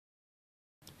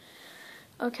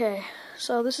Okay,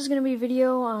 so this is going to be a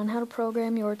video on how to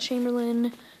program your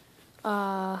Chamberlain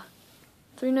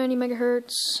 390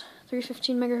 megahertz,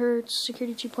 315 megahertz,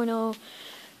 security 2.0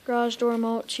 garage door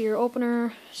remote to your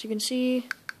opener. As you can see,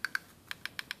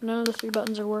 none of the three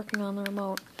buttons are working on the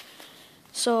remote.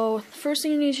 So the first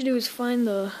thing you need to do is find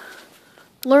the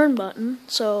learn button.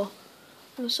 So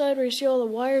on the side where you see all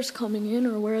the wires coming in,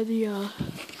 or where the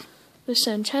this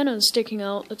antenna is sticking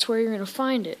out, that's where you're going to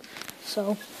find it.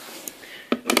 So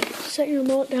set your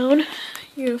remote down.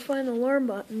 You're going to find the alarm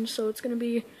button. So it's going to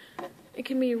be, it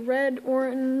can be red,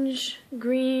 orange,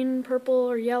 green, purple,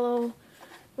 or yellow,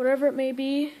 whatever it may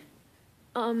be.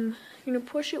 You're going to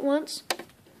push it once,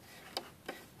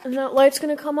 and that light's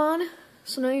going to come on.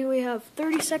 So now we have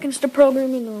 30 seconds to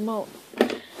program in the remote.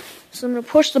 So I'm going to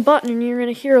push the button, and you're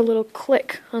going to hear a little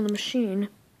click on the machine.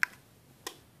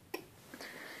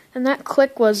 And that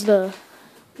click was the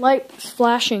light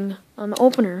flashing on the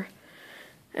opener.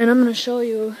 And I'm going to show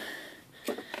you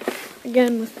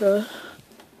again with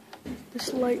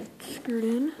this light screwed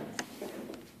in.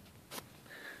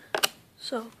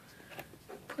 So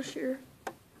push your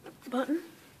button,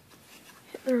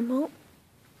 hit the remote,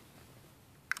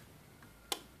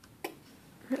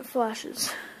 and it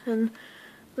flashes. And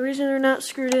the reason they're not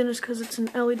screwed in is because it's an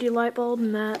LED light bulb,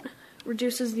 and that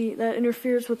reduces that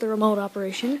interferes with the remote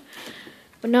operation.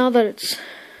 But now that it's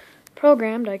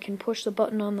programmed, I can push the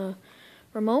button on the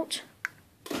remote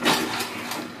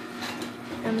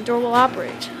and the door will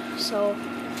operate. So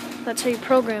that's how you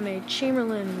program a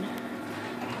Chamberlain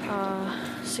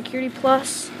Security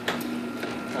Plus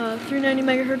 390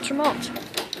 megahertz remote.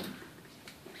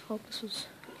 Hope this was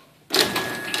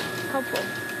helpful.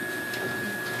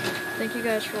 Thank you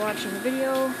guys for watching the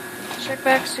video. Check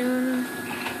back soon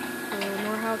for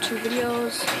more how-to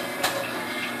videos.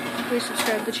 Please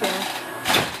subscribe to the channel.